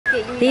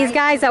These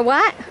guys are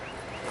what?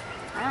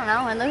 I don't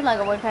know. It looks like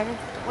a woodpecker.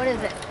 What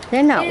is it?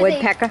 They're not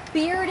woodpecker.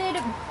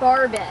 Bearded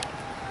barbet.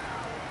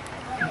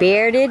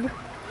 Bearded?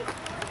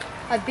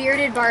 A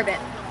bearded barbet.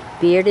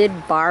 Bearded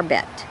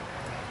barbet.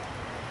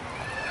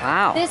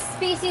 Wow. This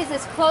species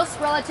is close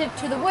relative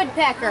to the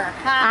woodpecker.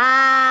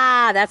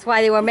 Ah, that's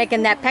why they were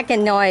making that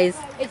pecking noise.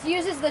 It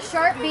uses the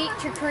sharp beak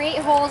to create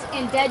holes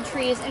in dead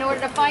trees in order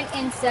to find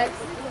insects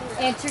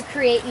and to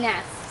create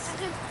nests.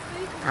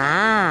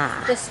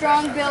 Ah. The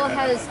strong bill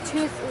has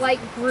tooth-like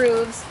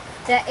grooves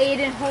that aid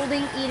in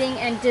holding, eating,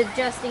 and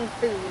digesting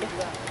food.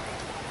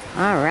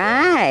 All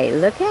right,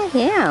 look at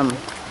him.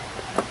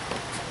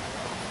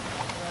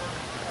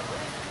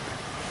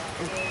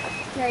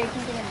 There, you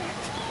can get in there.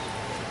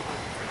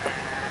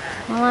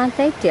 Well, aren't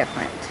they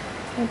different?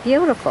 They're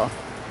beautiful.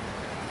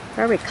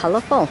 Very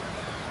colorful.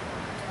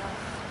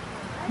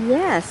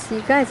 Yes,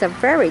 you guys are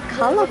very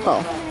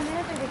colorful.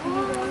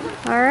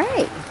 All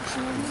right.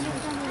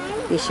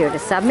 Be sure to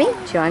sub me,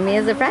 join me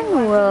as a friend,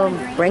 and we'll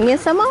bring you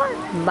some more.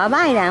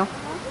 Bye-bye now.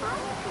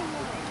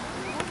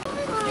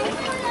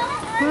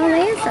 Well,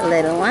 there's a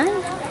little one.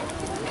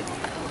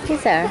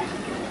 These are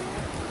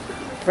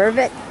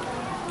vervet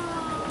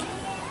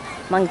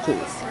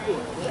monkeys.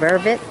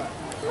 Vervet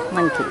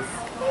monkeys.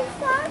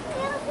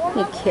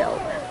 You're cute.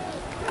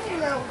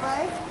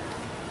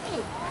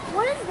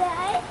 What is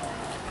that?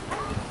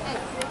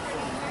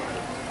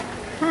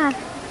 Huh.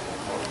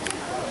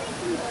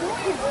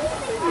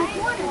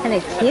 Kind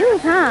of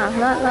cute, huh?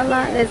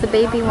 Look. There's a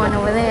baby one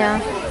over there.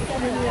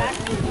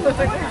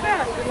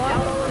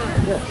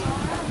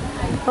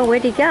 Oh,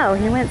 where'd he go?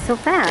 He went so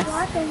fast.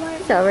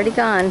 He's already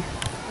gone.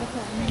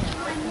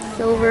 It's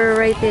over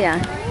right there.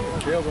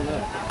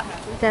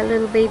 That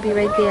little baby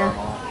right there.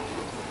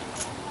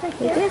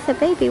 Hey, there's a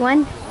baby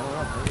one.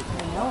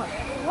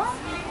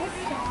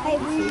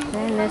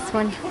 And this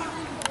one.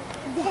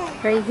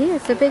 Right here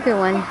is the bigger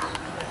one.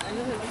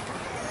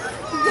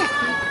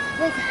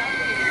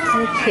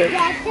 Very cute.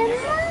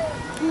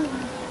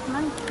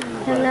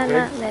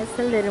 Look, there's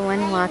the little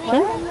one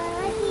walking.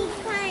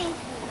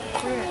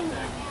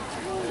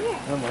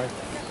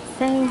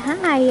 Saying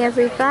hi,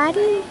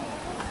 everybody.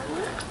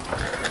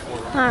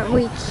 Aren't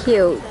we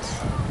cute?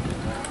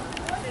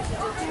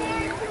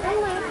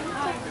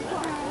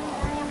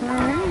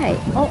 Alright.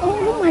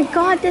 Oh my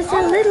God, there's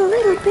a little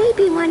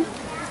baby one.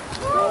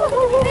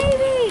 Oh,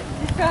 baby!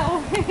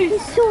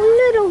 He's so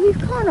little, he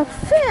kind of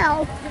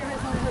fell.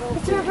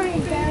 It's not very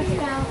embarrassed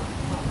now.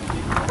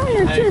 Kind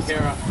of just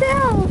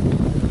fell.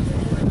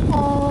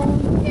 Oh.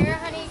 Here,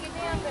 honey, get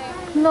down there.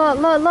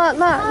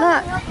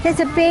 Look. There's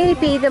a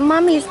baby. The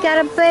mummy's got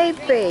a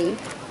baby.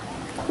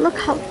 Look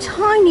how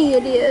tiny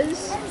it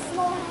is.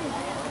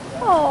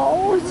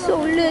 Oh, it's so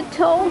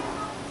little.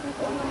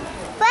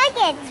 Look,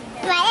 it's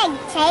big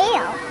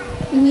tail.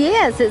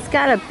 Yes, it's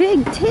got a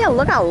big tail.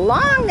 Look how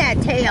long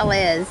that tail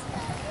is.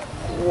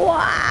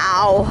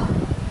 Wow.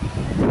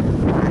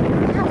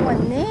 That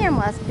one there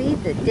must be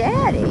the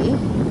daddy.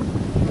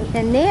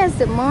 And there's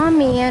the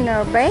mommy and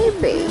her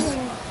baby.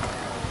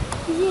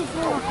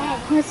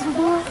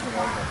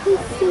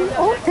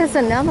 Oh, there's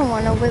another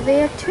one over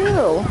there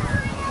too.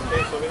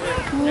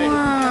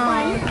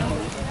 Wow.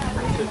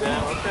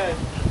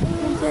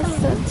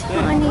 Just a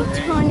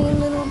tiny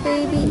little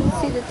baby. You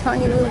see the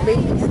tiny little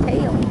baby's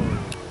tail.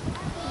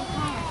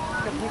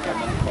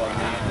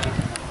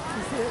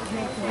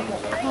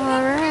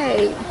 All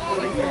right.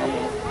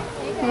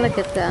 Look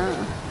at that.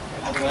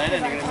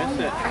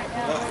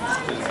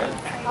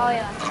 Oh,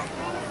 yeah.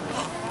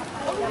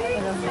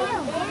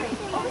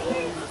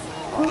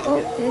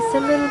 Oh, there's a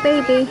little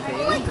baby.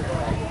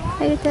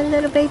 There's a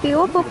little baby.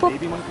 Oh.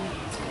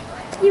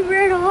 He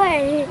ran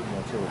away.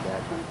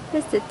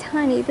 Just a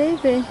tiny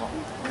baby.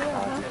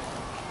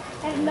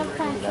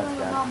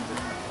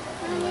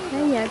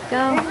 There you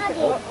go.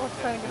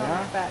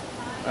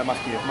 That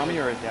must be his mommy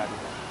or his daddy?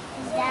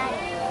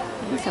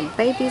 There's some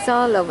babies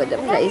all over the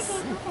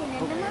place.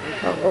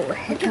 Oh,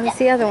 here comes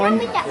the other one.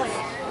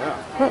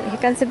 Oh, here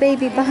comes the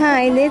baby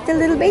behind. There's the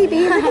little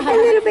baby. Look at that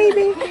little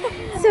baby.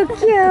 So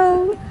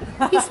cute.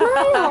 He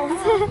smiles.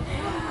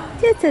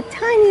 Just a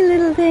tiny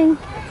little thing.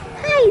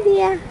 Hi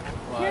there.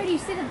 Here, do you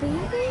see the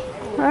baby?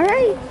 All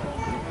right.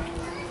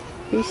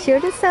 Be sure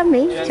to sub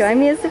me. Join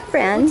me as a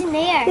friend. What's in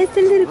there? There's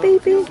the little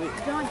baby.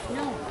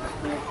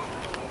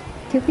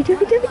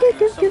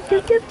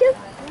 Doop.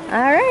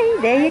 All right,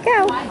 there you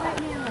go.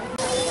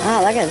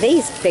 Oh, look at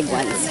these big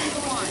ones.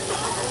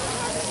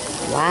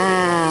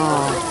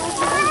 Wow.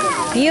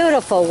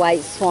 Beautiful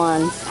white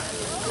swans.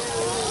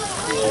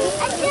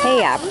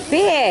 They are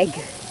big.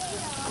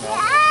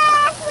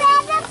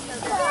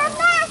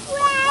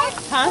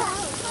 Huh?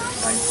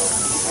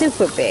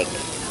 Super big.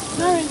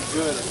 Good,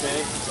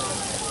 okay?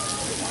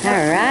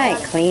 All right,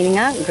 cleaning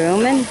up,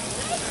 grooming.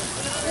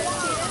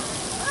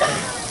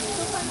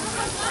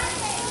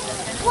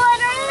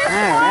 All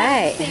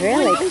right,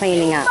 really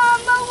cleaning up.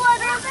 Mama, what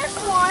are the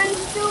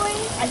swans doing?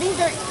 I think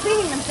they're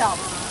cleaning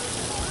themselves.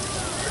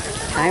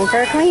 Time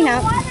for a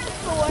cleanup. What is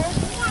for?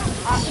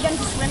 You going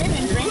to swim in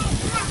and drink?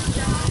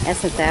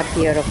 Isn't that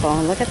beautiful?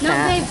 Look at No,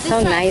 that. babe, this So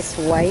side. nice,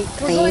 white,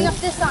 We're going clean. up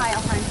this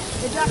aisle, hon.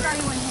 The drop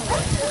already went here.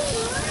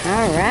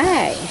 All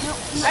right.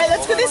 All right,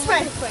 let's go this way.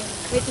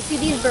 We have to see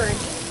these birds.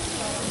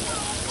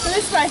 Go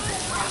this way.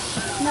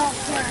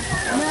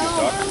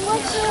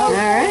 All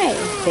right.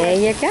 There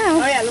you Oh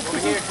go. yeah, look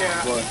here.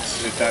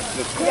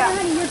 Yeah,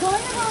 honey, you're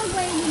going the wrong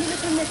way. You need to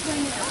come this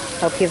way now.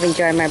 Hope you've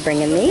enjoyed my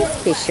bringing these.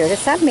 Be sure to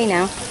sub me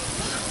now.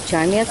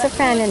 Join me as a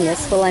friend, and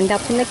this will end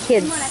up in the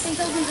kids'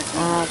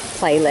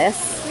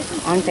 playlist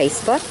on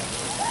Facebook.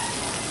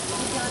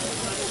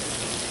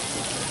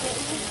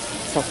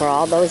 So for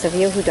all those of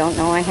you who don't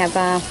know, I have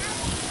a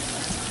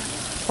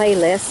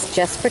playlist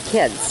just for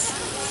kids.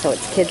 So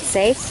it's kids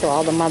safe, so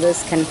all the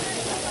mothers can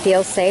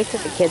feel safe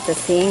that the kids are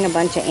seeing a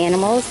bunch of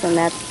animals and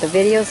that the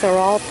videos are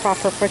all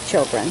proper for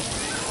children.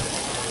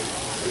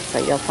 So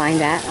you'll find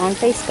that on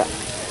Facebook.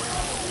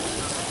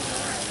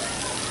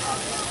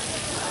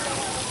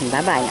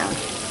 Bye-bye now.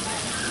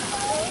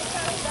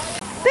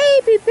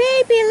 Baby,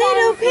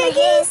 little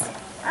piggies.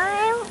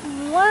 I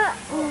want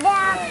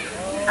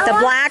The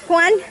black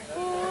one?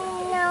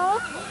 No,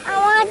 I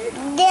want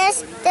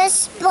the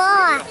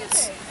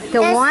spots.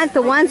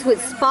 The ones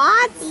with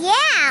spots?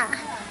 Yeah,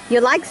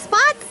 You like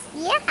spots?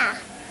 yeah,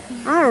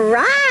 All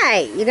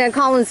right. You're going to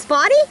call him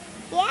Spotty?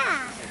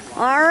 yeah.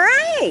 All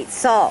right.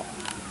 So,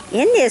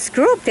 in this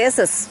group, there's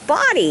a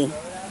Spotty.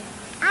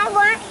 I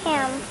want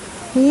him.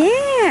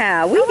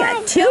 Yeah, we got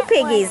want two that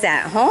piggies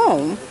at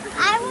home.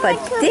 I want But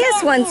to this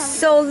get one's him.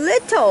 so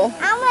little.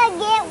 I want to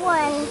get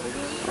one.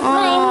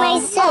 Oh,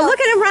 myself. look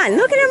at him run.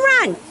 Look at him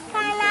run.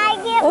 Can I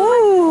get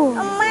Oh.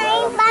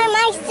 mine by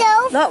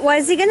myself? Look, what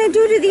is he going to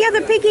do to the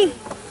other piggy?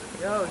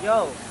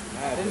 Yo.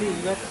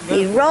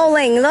 He's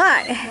rolling,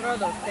 look.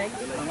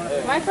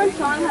 My friend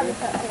Sean had a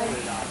pet.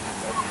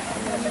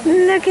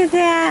 Look at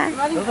that. I'm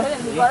not even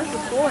kidding. He brought us to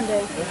school one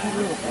day.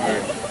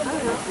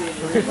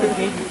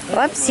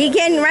 Whoops, he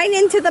getting right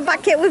into the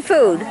bucket with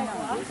food.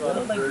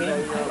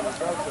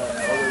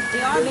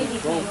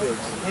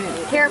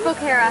 Careful,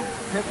 Kara.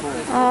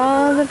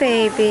 All the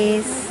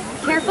babies.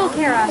 Careful,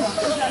 Kara.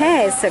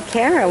 Hey, so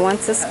Kara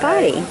wants a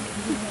Spotty.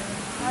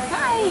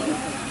 Hi.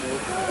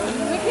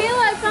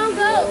 Michaela, I found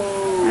goats.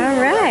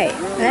 All right,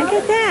 look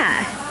at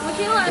that.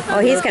 Michaela, I found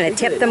Oh, he's going to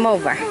tip them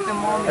over.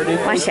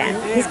 Watch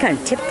that. He's going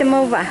to tip them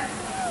over.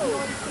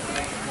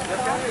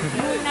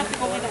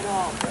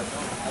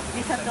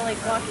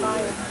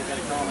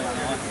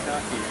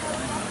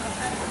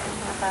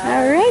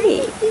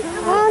 Alrighty.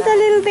 All the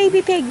little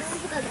baby pigs.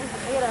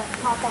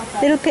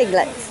 Little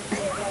piglets.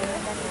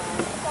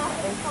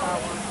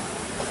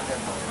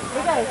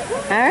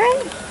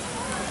 Alright.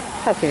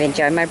 Hope you've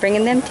enjoyed my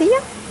bringing them to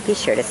you. Be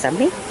sure to sub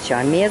me.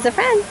 Join me as a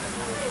friend.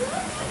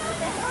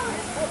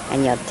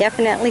 And you'll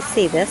definitely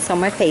see this on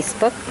my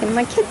Facebook in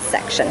my kids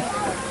section.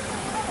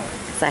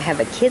 Because I have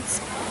a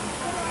kids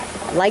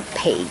like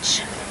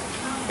page.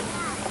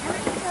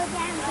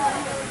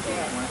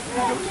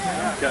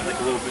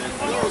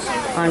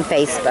 On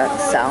Facebook,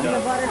 so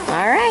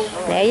alright,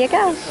 there you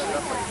go.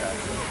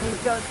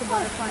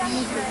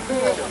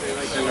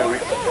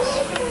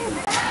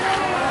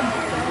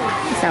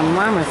 These are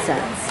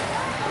marmosets.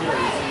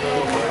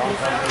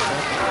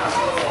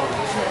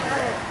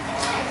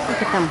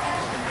 Look at them.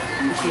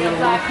 the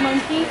black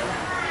monkey.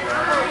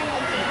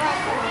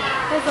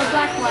 There's a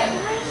black one.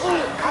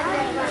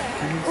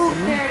 Oh,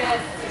 there it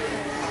is.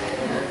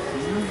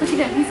 Look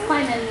at him, he's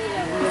climbing.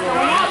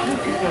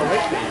 He's going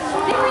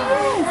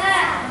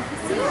up.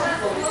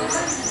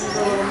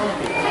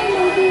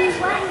 There he is.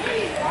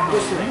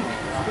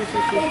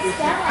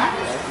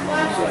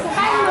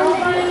 Hi,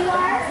 monkey.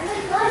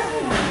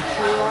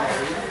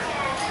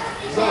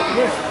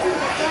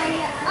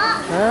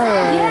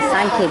 Oh, the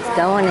sidekick's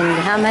going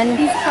and coming.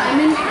 He's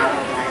climbing.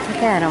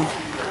 Look at him.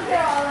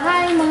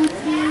 Hi,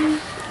 monkey.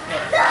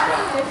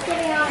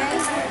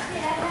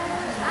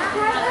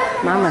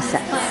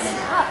 Marmosets.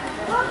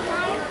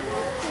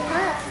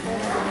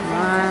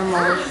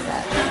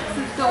 Marmosets.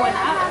 He's going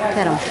up. Look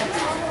at him.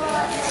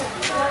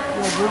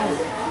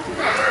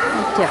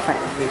 They're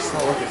different.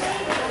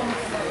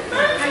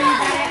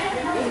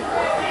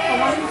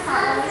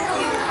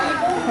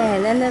 Okay,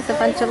 and then there's a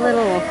bunch of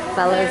little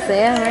fellas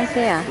there, right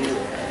there.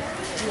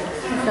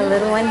 There's a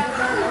little one.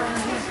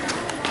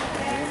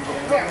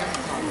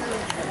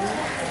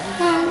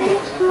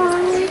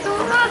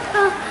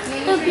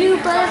 The blue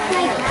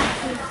butterfly.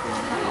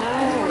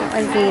 That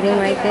one's eating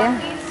right there.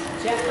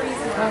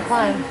 That's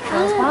fine.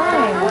 That's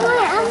fine.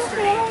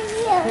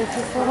 There's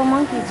just little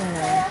monkeys in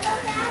there.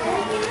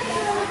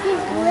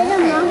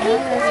 Little monkey?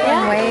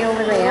 One way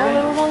over there.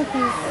 Little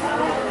monkeys.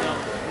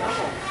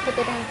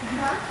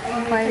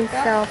 By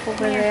himself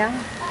over there.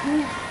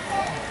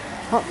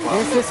 Oh,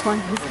 there's this one.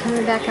 He's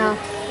coming back out.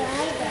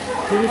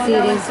 He's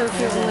eating. So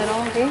cute and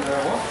little.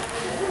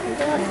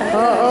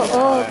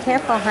 Oh,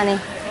 careful, honey.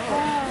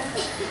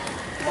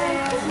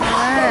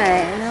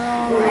 Alright,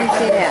 no, right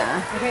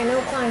there. Okay, no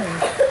climbing.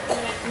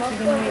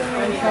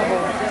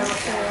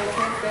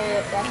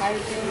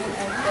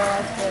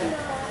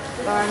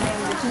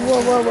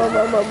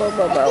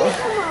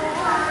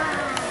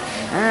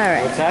 Whoa.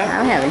 Alright, What's that?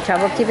 I'm having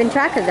trouble keeping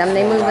track of them.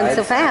 They're moving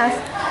so fast.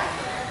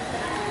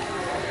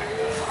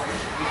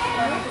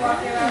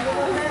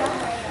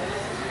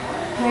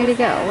 Where'd he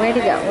go? Where'd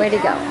he go? Where'd he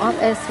go? Oh,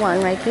 there's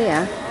one right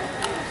there.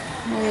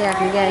 Maybe I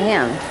can get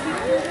him.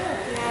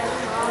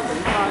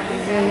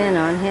 Zoom in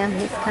on him.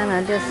 He's kind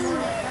of just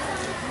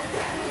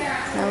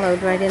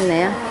mellowed right in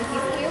there.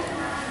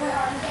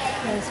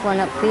 There's one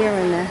up there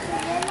in the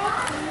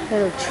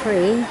little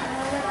tree.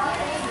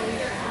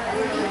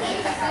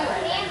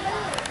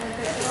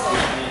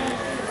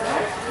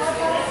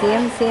 See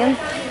him? See him?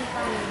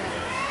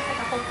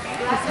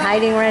 He's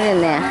hiding right in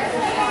there.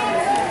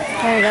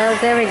 There he goes,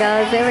 there he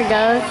goes, there he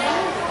goes.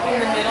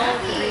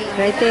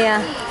 Right there.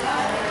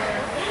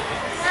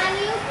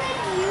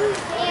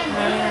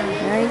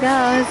 There he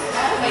goes.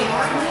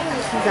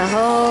 There's a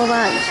whole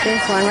bunch.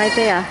 There's one right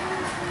there.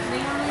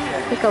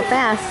 They go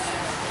fast.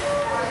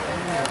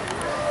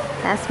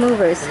 Fast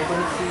movers.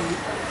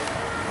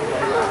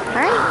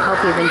 Alright,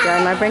 hope you've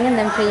enjoyed my bringing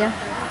them to you.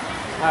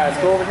 Alright, let's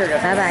go over here,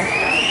 guys. Bye-bye.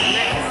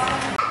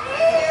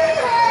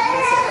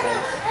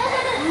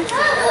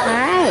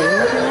 Alright,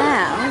 look at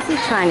that. What's he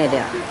trying to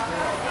do?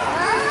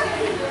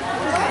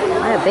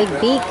 What a big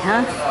beak,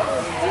 huh?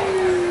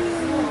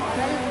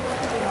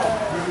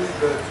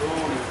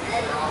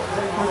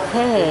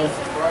 Okay.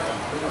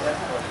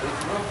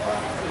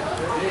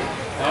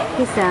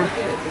 He's a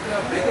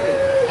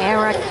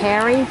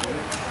Aracari.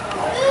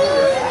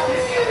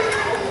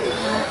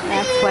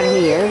 That's what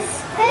he is.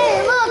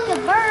 Hey, look, a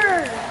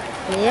bird.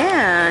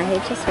 Yeah, he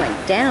just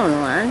went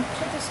down one.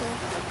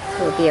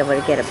 We'll be able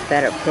to get a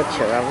better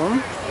picture of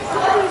him.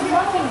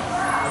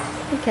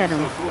 Look at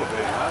him.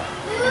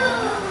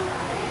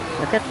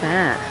 Look at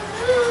that.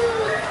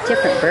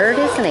 Different bird,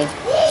 isn't he?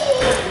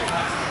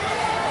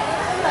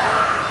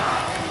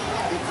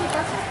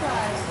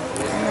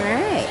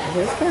 Alright,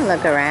 he's going to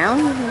look around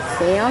and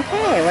see,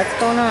 okay, what's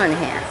going on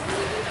here?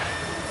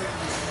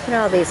 Look at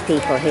all these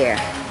people here.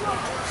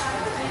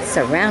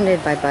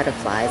 Surrounded by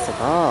butterflies of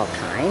all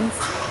kinds.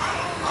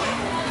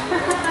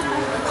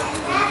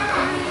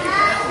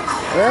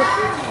 Whoop.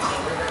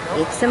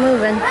 Keeps them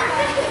moving.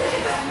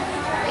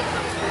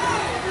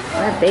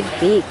 What a big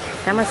beak.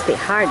 That must be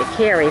hard to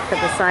carry for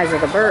the size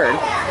of the bird.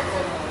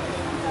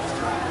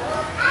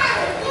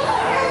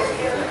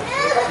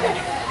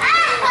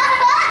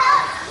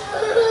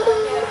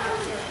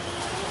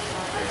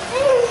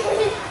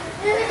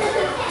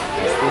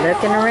 Just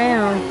looking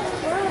around.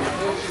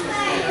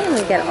 And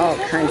we got all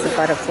kinds of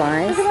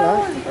butterflies.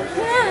 Look.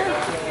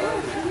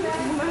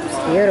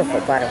 Beautiful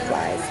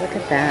butterflies. Look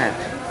at that.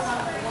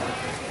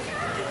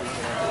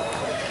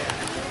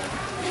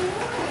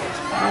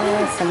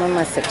 Oh, someone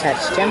must have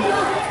touched him.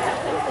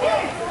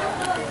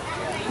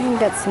 We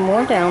got some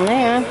more down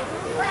there. Look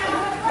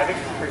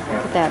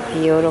at that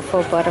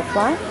beautiful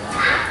butterfly.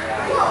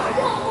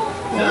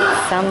 There's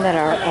some that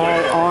are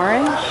all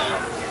orange.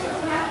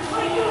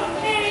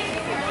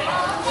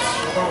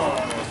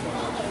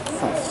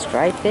 Some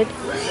striped.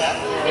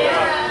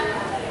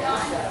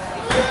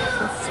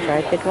 Some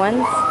striped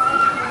ones.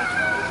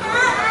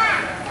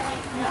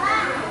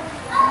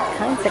 All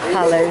kinds of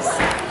colors.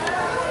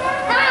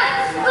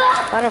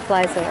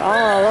 Butterflies are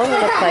all over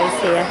the place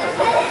here.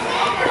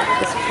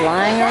 Just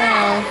flying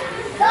around.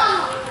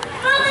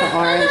 There's an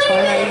orange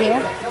one right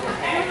here.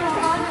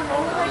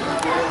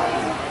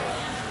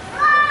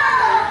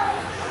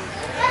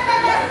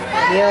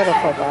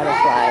 Beautiful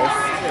butterflies.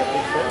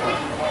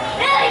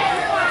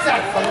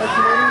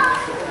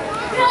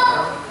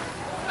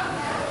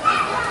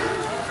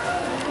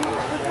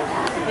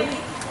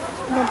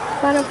 The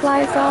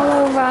butterflies all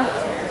over.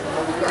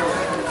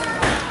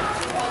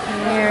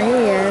 There he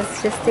is,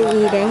 just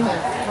eating.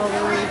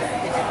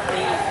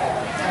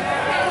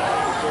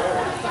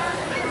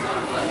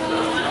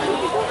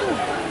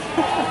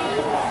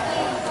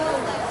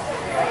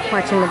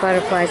 Watching the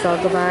butterflies all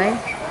go by.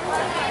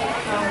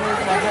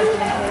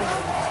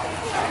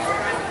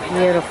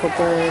 Beautiful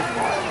bird.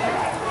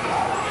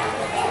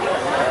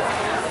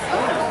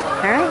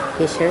 Alright,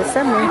 be sure to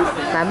sub me.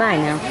 Bye-bye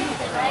now.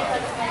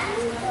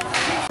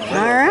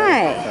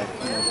 Alright.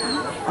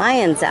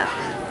 Lion's up.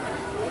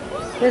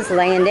 He was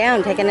laying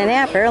down, taking a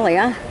nap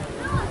earlier.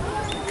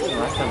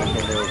 Last time I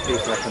came, there were two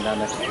flying down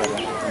next to each other.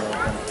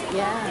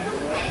 Yeah.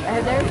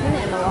 I've never seen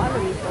it in the water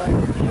before.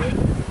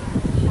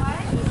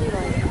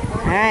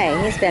 Alright,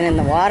 he's been in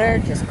the water,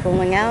 just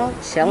cooling out,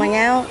 chilling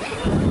out.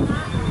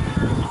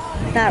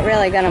 He's not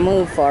really going to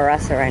move for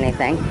us or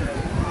anything.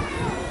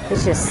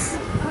 He's just,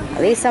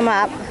 release him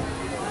up,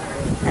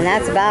 and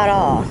that's about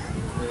all.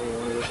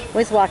 He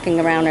was walking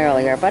around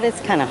earlier, but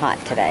it's kind of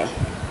hot today.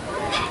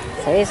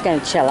 So he's going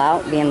to chill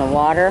out, be in the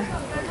water,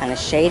 kind of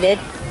shaded,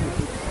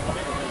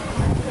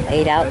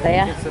 laid out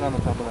there. Sit on the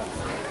top of that.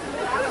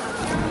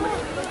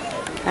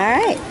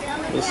 Alright,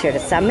 be sure to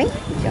sub me,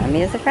 join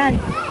me as a friend.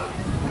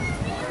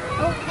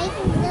 Oh, I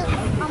can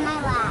sit on my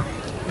lap.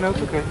 No,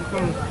 it's okay. You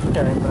can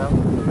carry him for now.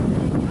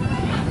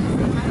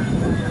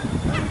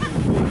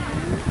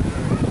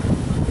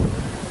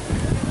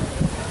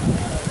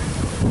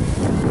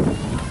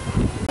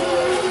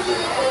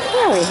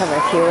 Well, we have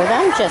a few of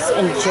them just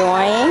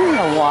enjoying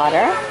the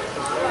water.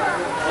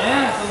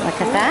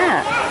 Look at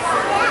that.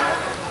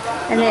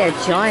 And they're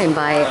joined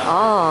by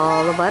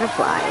all the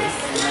butterflies.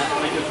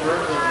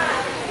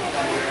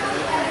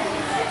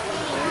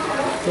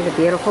 See the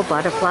beautiful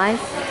butterflies?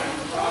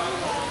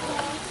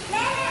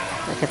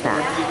 Look at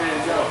that.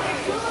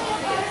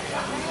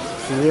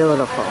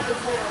 Beautiful.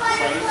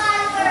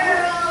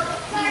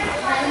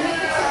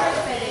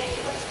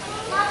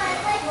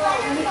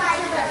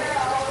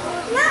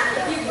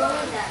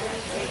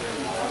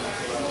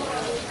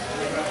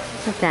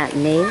 Isn't that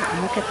neat?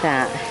 Look at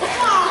that.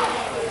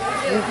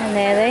 And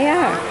there they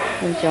are,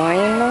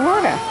 enjoying the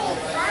water.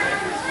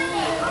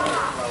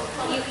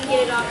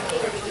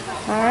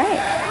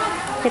 Alright.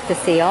 Get to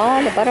see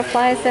all the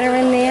butterflies that are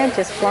in there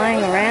just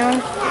flying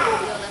around.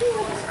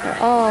 They're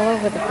all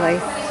over the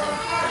place.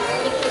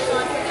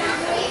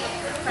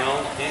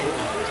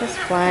 Just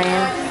flying.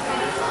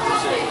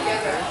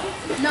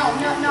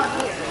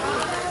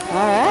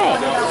 Alright.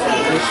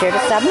 Be sure to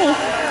sub me.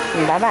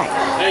 Bye-bye.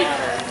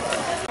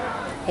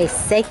 A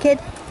sacred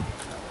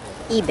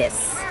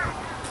ibis.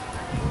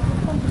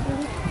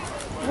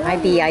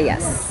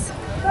 IBIS.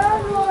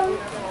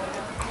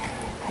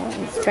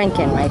 He's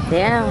drinking right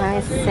there.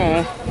 I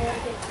say,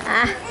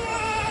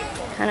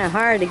 kind of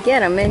hard to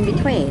get him in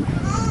between.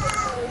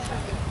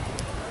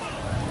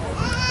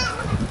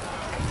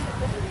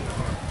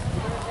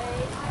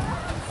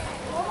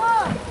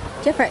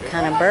 Different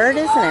kind of bird,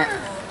 isn't it?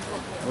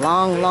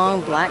 Long,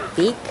 long black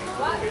beak.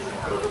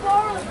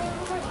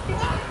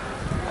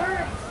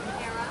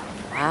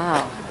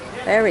 Wow,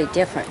 very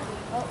different.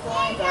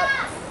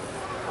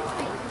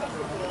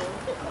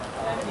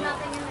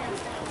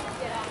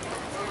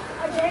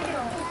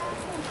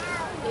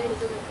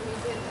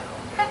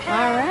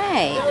 All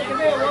right.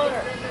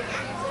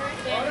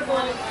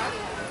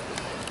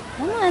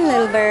 Come on,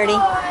 little birdie.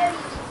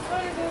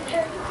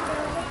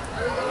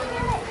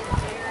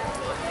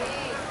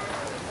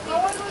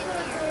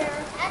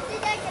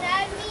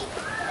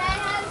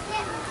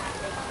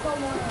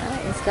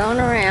 It's going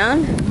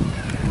around.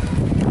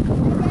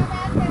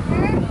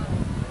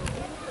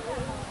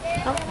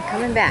 Oh,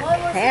 coming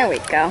back. There we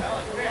go.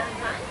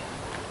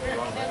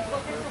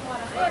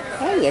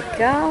 There you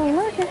go.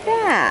 Look at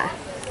that.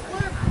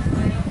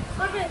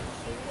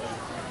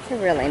 It's a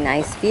really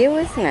nice view,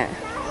 isn't it?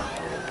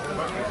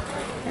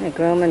 Gonna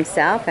groom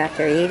himself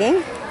after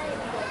eating.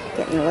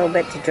 Getting a little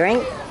bit to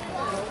drink.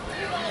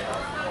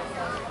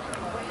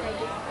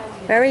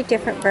 Very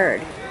different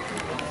bird.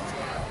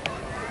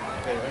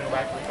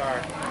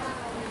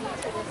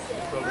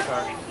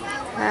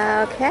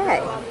 Okay.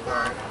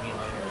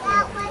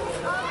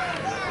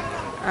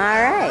 All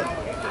right.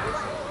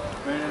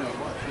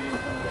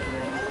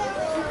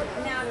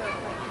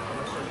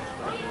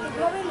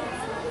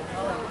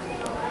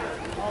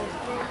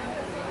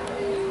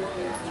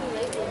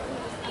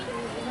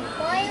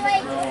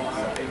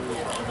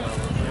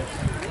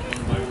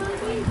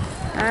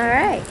 All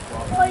right.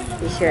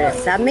 Be sure to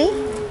sub me,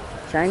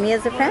 join me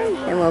as a friend,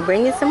 and we'll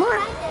bring you some more.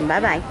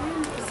 Bye-bye.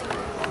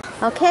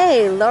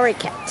 Okay,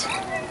 lorikeet.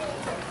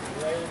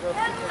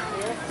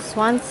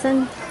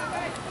 Swanson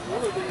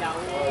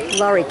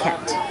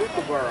lorikeet.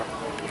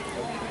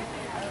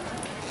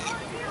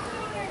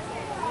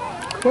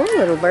 Cool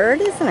little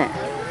bird, isn't it?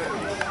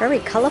 Very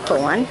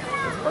colorful one.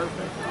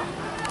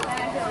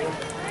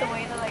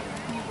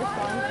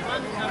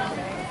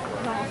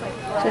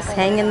 Just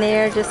hanging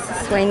there, just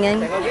swinging.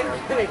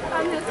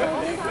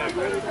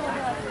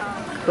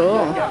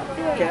 Cool. How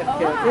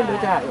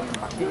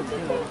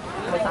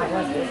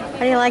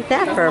do you like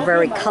that for a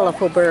very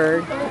colorful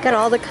bird? Look at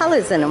all the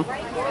colors in him.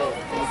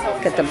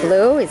 He's got the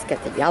blue, he's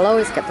got the yellow,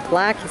 he's got the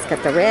black, he's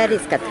got the red,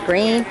 he's got the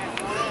green.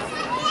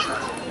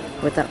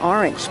 With an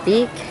orange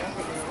beak,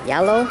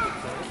 yellow.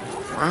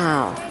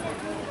 Wow.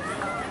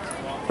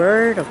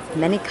 Bird of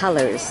many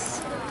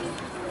colors.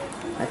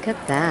 Look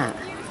at that.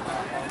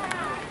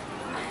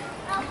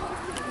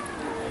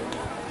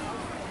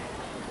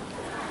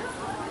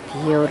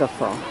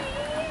 Beautiful.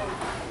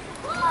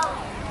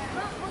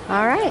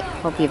 All right.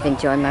 Hope you've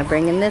enjoyed my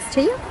bringing this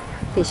to you.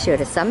 Be sure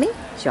to sub me.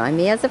 Join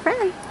me as a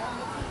friend.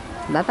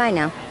 Bye-bye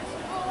now.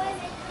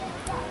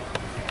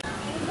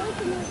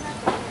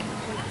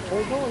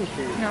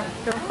 No,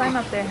 don't climb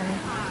up there, honey.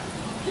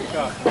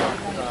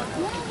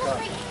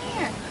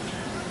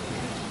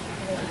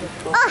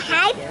 Oh,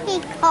 hi,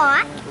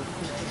 peacock.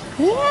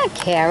 Yeah,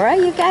 Kara,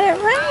 you got it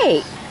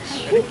right.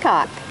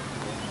 Peacock.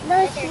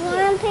 There's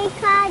one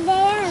peacock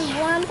there and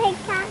one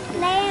peacock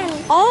there.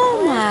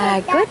 Oh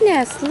my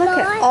goodness, look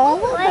at all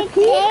the There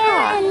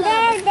peacocks. and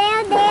there and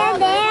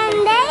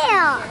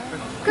there.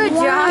 Good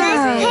job,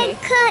 There's Izzy.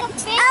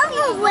 peacocks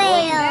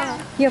everywhere.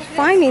 You're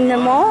finding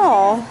them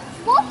all.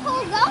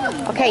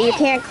 Whoa, Okay, you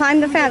can't climb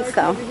the fence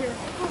though.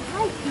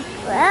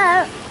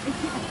 well.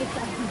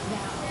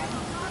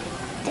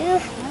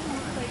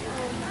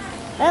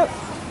 Oh,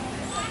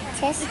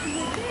 just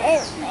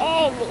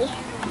baby.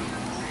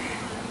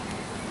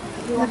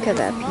 Look at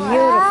that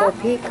beautiful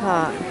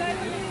peacock.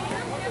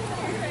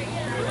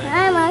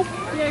 I'm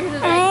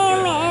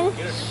in.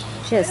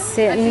 Just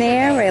sitting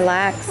there,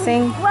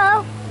 relaxing.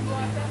 Well,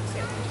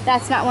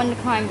 That's not one to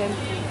climb, babe.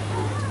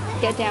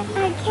 Get down.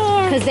 I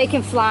can't. Because they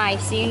can fly,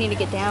 so you need to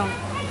get down.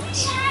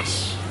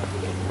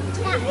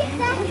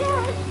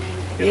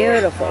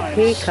 Beautiful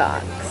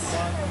peacocks.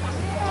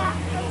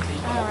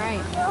 All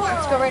right.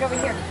 Let's go right over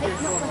here. Hey,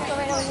 no, let's go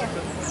right over here.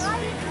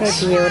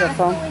 They're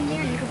beautiful. Go in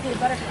there and you can see the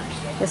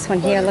butterflies. This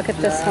one here, look at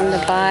this on the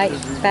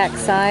back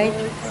side.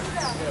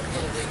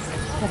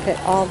 Look at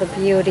all the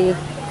beauty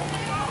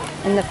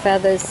and the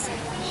feathers.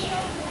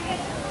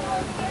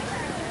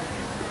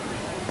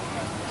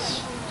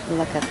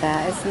 Look at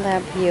that, isn't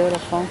that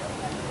beautiful?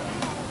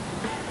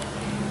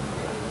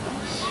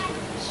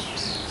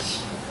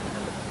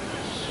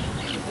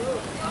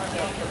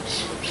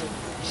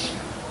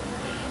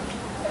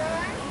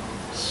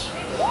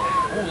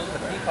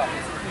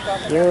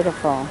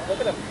 Beautiful. Look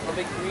at them. A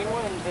big green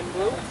one and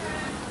blue.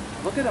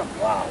 Look at them.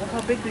 Wow, look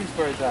how big these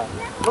birds are.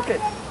 Look at.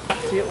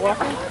 See it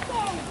walking?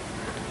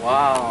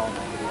 Wow.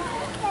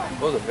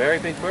 Those are very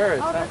big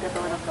birds. Huh?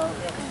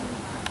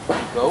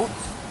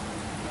 Goats?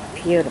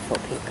 Beautiful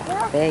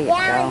peacock. There you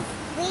go.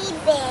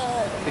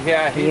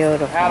 Yeah, he's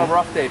Beautiful. had a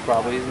rough day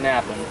probably. He's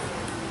napping.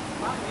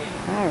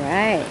 All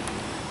right.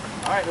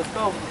 All right, let's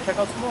go. Check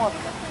out some more. They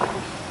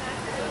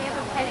have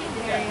a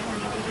petting area,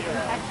 honey. You can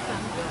touch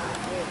them.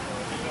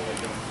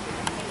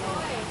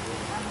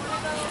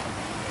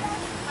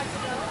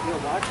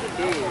 Watch the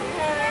day.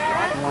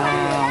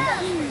 Wow.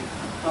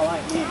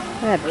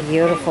 That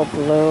beautiful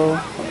blue.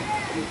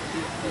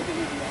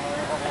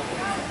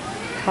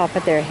 Top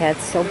of their head,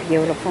 so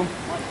beautiful.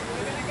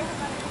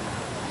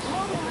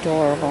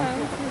 Adorable.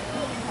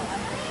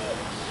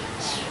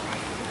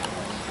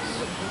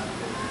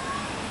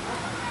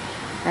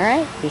 All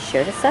right, be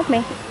sure to sub me.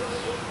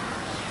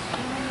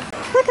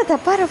 Look at the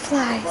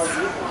butterflies.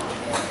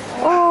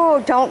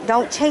 Oh,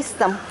 don't chase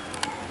them.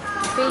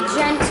 Be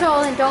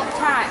gentle and don't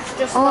touch.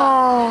 Just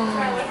look.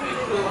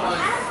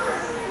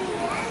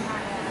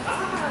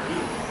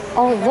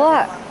 Oh,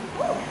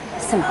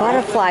 look. Some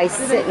butterflies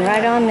sitting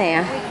right on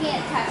there. We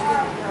can't touch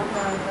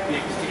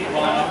them.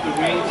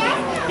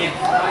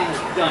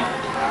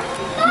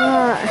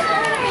 Look.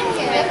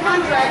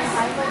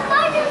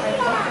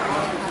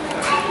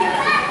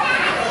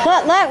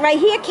 Look, right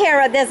here,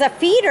 Kara, there's a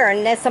feeder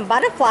and there's some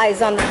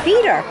butterflies on the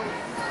feeder.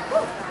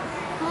 Look.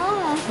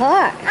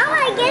 I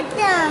want to get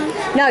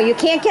them. No, you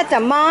can't get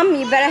them. Mom,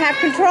 you better have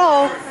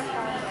control.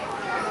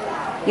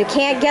 You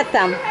can't get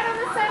them.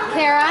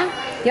 Kara,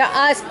 You're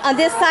on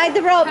this side of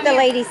the rope, the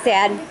lady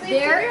said.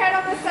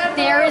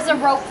 there is a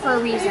rope for a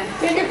reason.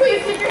 Can you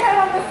please stick your head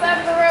on the side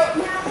of the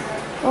rope?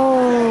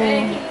 Oh,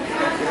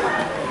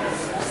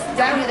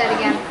 Don't do that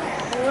again.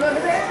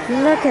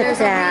 look at There's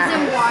a that.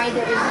 reason why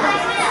there is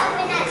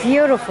no.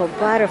 Beautiful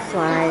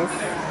butterflies.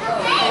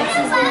 This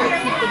is where we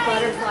keep the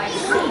butterflies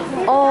safe.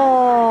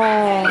 Oh,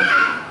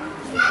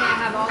 You can't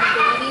have all the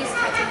babies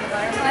touching the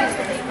butterflies,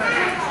 but they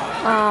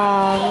hurt.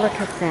 oh, look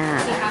at You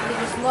that. have to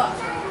just look.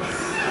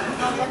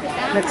 Oh, look at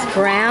that. Looks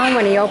brown.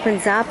 When he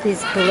opens up,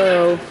 he's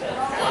blue.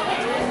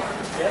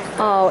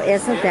 Oh,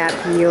 isn't that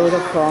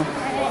beautiful?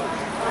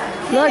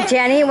 Look,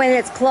 Jenny, when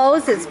it's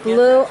closed, it's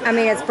blue. I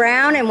mean, it's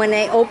brown, and when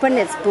they open,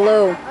 it's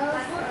blue.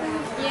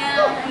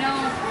 Yeah,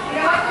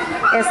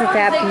 no. Isn't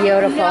that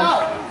beautiful?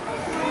 No.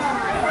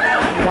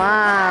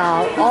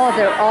 Wow. Oh,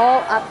 they're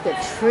all up the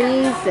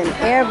trees and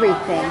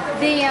everything.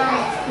 They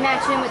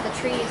match in with the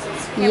trees.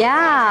 It's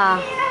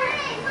Yeah.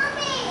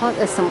 Oh,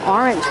 there's some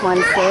orange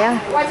ones there.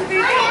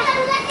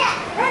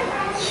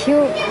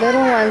 Cute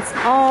little ones.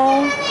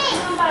 Oh,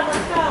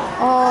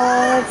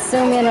 let's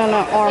zoom in on an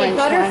A orange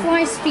one.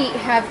 butterfly's feet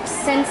have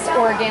sense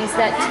organs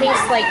that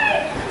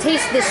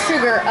taste the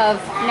sugar of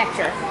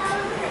nectar.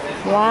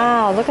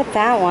 Wow, look at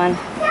that one.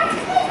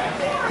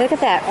 Look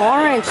at that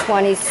orange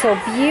one. He's so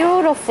The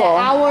beautiful.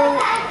 owl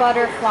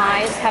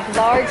butterflies have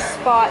large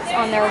spots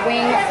on their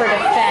wing for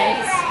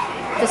defense.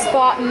 The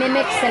spot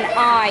mimics an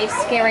eye,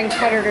 scaring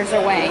predators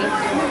away.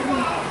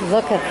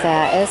 Look at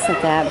that.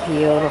 Isn't that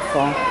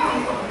beautiful?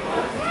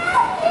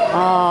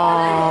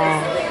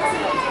 Oh.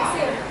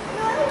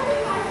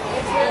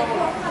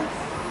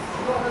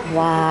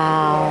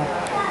 Wow.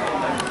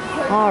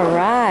 All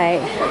right.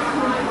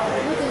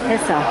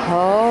 There's a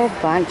whole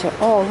bunch of,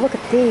 oh, look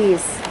at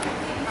these.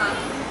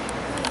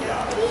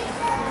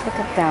 Look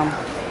at them.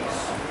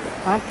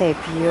 Aren't they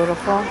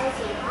beautiful?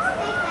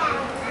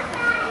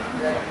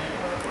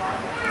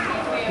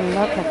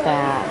 Look at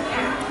that.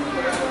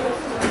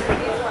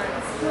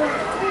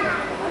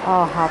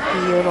 Oh, how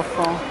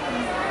beautiful.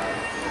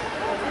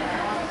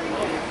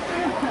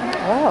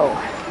 Oh,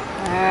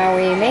 are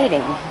we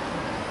mating?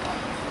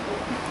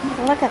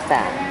 Look at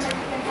that.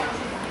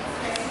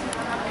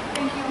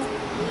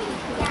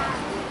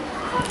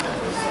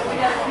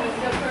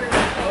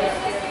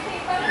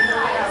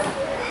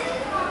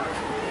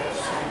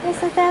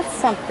 Isn't that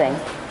something?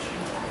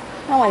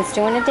 No one's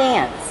doing a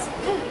dance.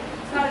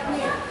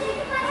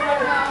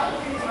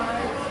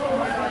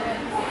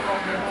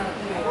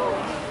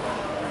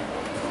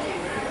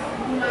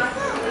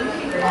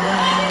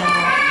 Wow.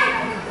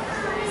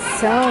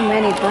 So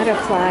many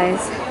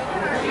butterflies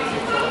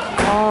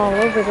all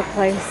over the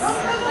place.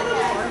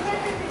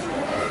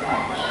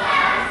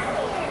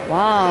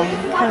 Wow,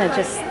 you kind of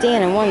just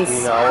stand in one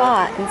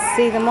spot and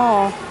see them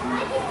all.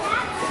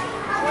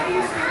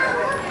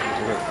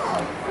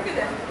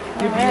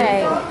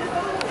 Alright.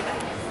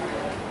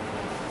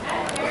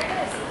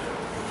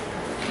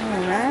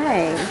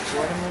 Alright.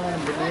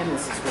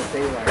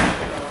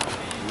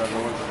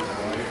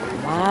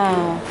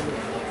 Wow.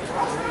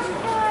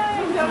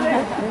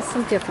 There's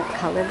some different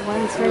colored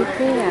ones right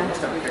there.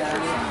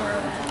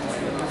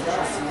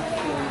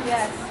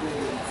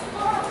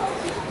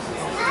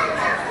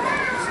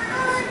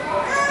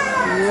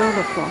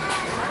 Beautiful.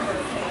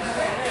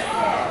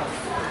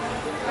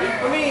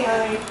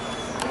 You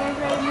guys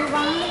ready to move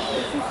on?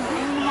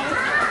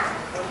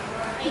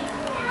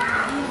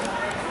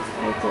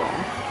 Right there.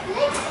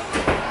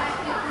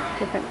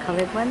 Different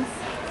colored ones.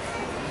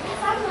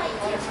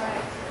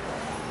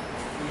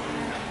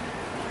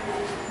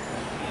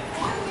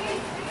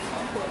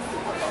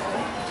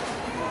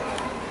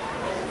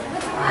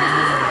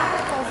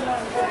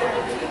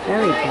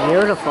 Very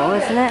beautiful,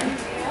 isn't it?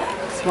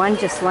 There's one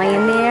just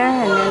laying there,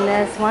 and then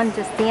there's one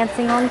just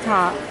dancing on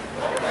top.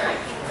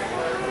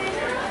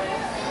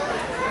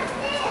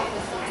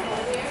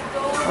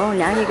 Oh,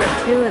 now you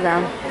got two of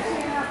them.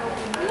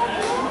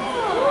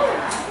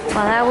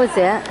 Well, that was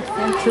it.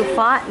 Them two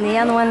fought, and the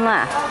other one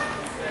left.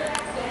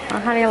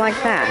 Well, how do you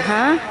like that,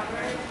 huh?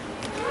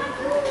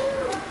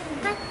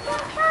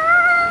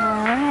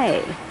 All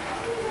right.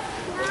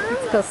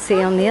 Let's go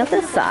see on the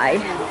other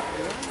side.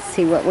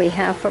 See what we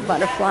have for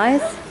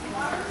butterflies.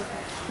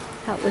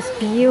 That was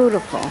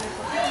beautiful.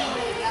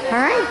 All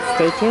right,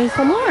 stay tuned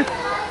for more.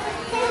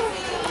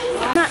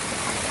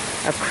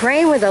 A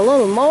crane with a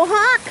little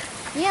mohawk?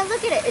 Yeah,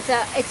 look at it.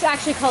 It's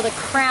actually called a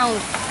crowned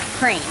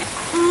crane.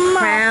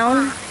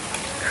 Crown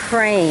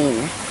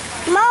crane.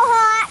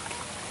 Mohawk.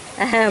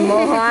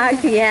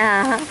 Mohawk,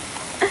 yeah.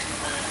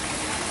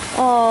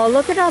 Oh,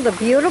 look at all the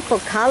beautiful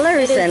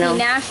colors It is in the them.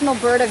 national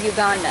bird of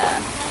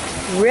Uganda.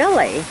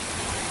 Really?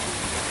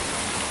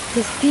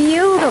 It's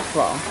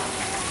beautiful.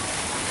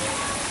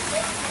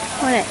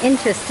 What an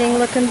interesting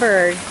looking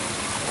bird.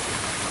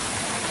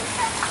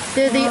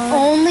 They're the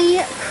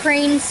only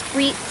crane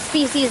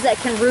species that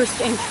can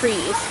roost in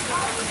trees.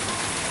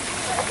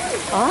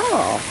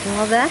 Oh,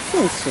 well that's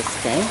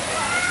interesting.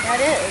 That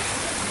is.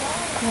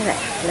 Look at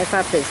that. Lift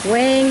up his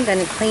wing,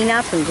 gonna clean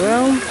up and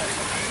groom.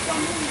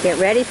 Get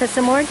ready for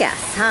some more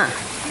guests, huh?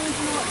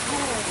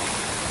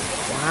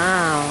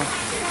 Wow.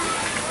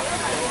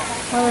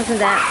 Well, isn't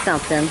that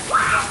something?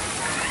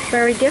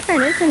 Very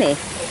different, isn't he?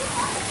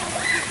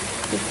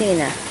 You've seen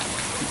a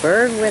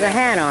bird with a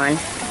hat on.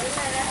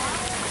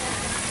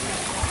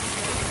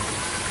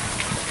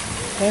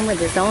 Came with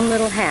his own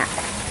little hat,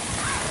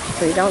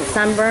 so he don't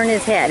sunburn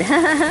his head.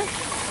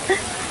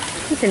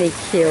 Isn't he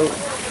cute?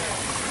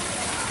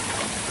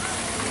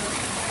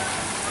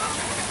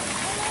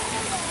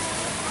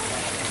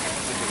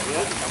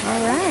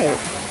 All right.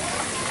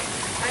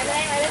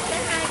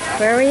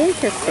 Very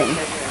interesting.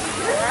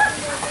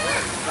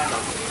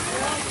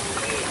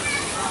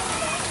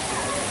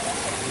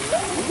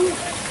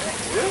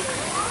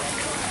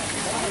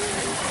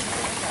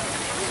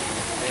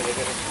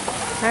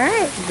 All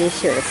right, be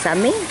sure to sub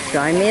me,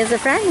 join me as a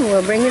friend, and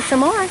we'll bring you some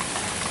more.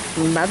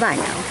 Bye-bye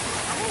now.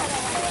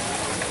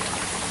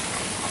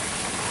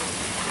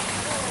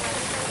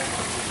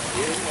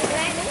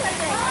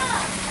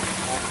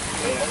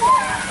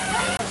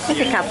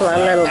 Just a couple of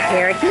little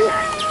parakeets.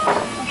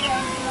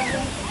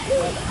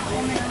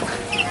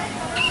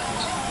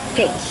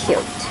 Okay,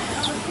 cute.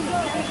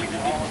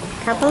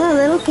 Couple of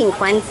little pink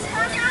ones.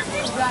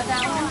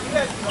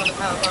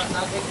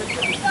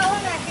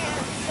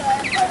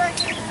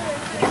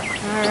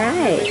 All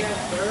right.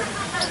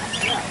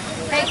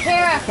 Hey,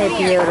 Kara, They're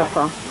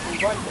beautiful.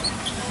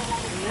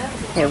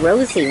 They're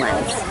rosy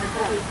ones.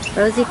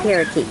 Rosy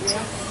parakeets.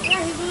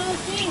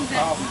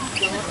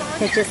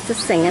 They're just a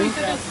singing.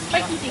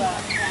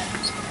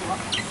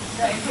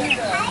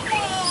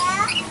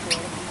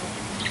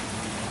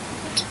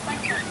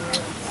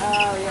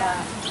 Oh,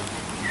 yeah.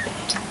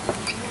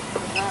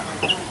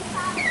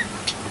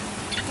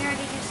 Kara,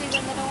 did you see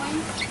the little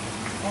ones?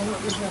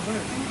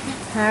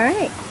 All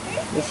right.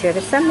 Be sure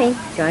to sub me.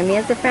 Join me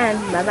as a friend.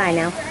 Bye-bye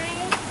now.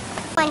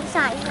 One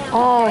side.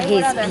 Oh,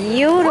 he's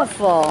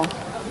beautiful.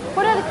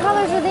 What other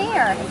colors are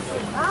there?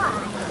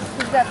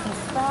 He's got some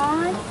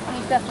spots, and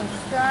he's got some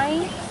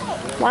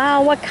stripes.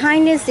 Wow, what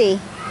kind is he?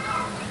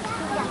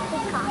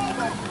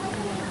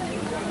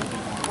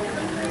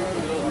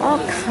 All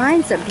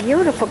kinds of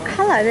beautiful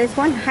color. There's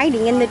one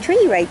hiding in the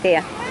tree right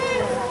there.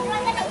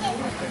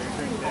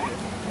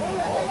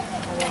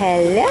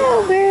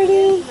 Hello,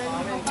 birdie.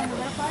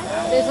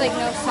 There's like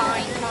no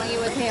sign telling you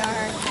what they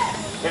are.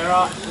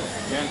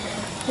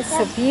 It's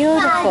so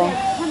beautiful.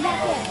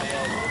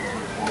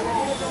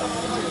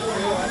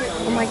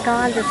 Oh my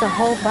God, there's a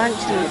whole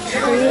bunch in the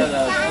tree.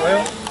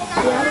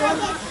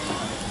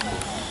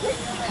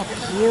 How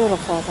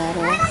beautiful that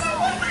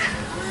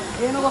is.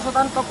 Beautiful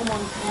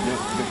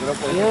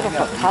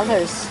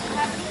colors.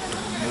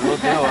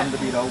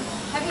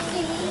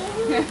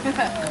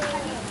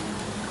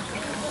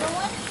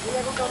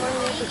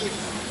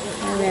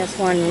 And there's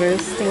one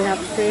roosting up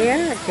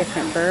there, a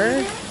different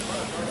bird.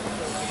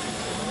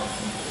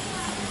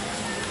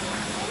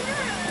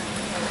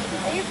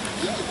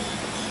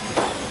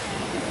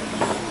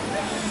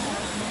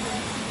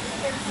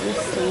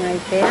 Roosting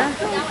right there.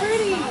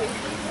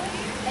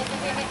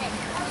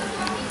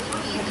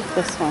 Look at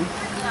this one.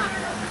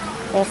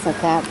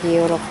 Isn't that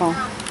beautiful?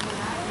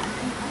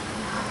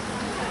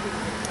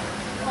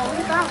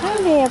 Hi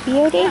there,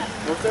 beauty.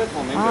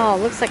 Oh,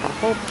 looks like a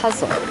whole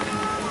puzzle.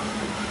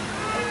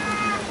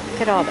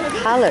 Look at all the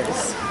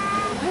colors.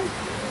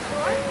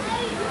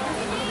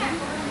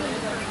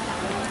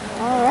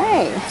 All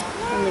right.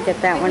 Let me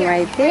get that one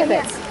right there.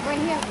 That's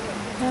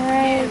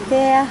right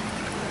there.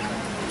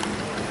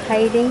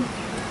 Hiding.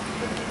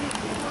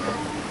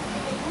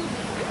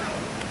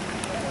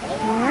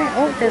 Alright,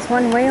 oh, there's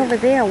one way over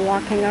there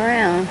walking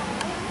around.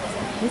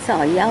 He's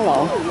all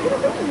yellow.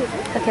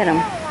 Look at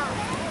him.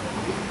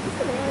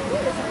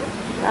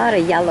 A lot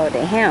of yellow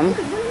to him.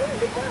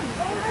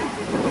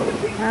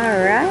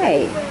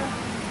 Alright.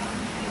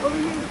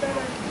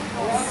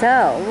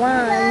 So,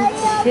 1,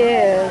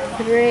 2,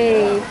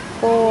 3,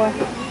 4.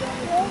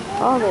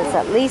 Oh, there's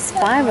at least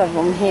 5 of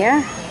them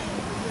here.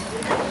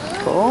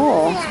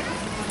 Cool.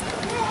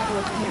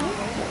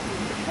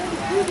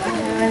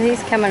 And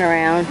he's coming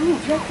around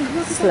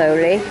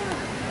slowly.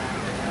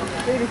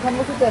 Baby, come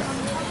look at this.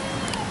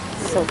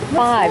 So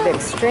 5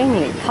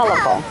 extremely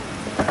colorful.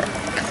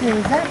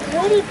 Is that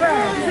pretty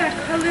bird? Is that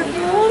colorful?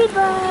 Pretty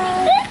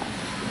bird.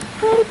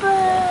 Pretty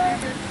bird.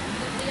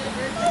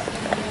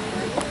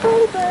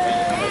 Pretty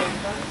bird.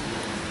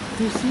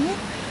 Do you see it?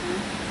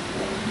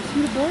 You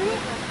see the bird?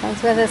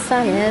 That's where the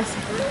sun is.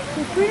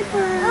 The pretty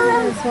bird.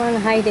 There's one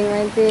hiding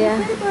right there.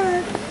 Pretty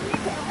bird.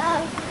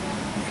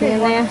 See him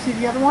there? See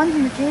the other ones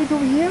in the cage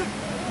over here?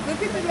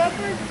 Look at the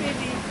leopard,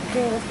 baby.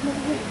 Okay, let's come over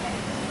here.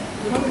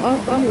 Oh,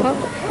 oh, oh.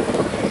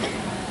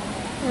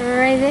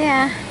 Right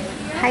there.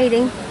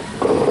 Hiding.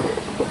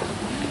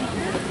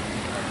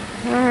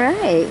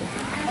 Alright.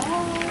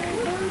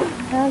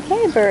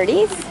 Okay,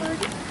 birdies.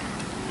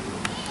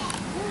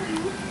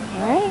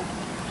 Alright.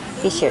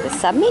 Be sure to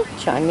sub me,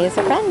 join me as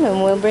a friend,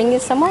 and we'll bring you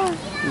some more.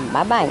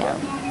 Bye-bye now.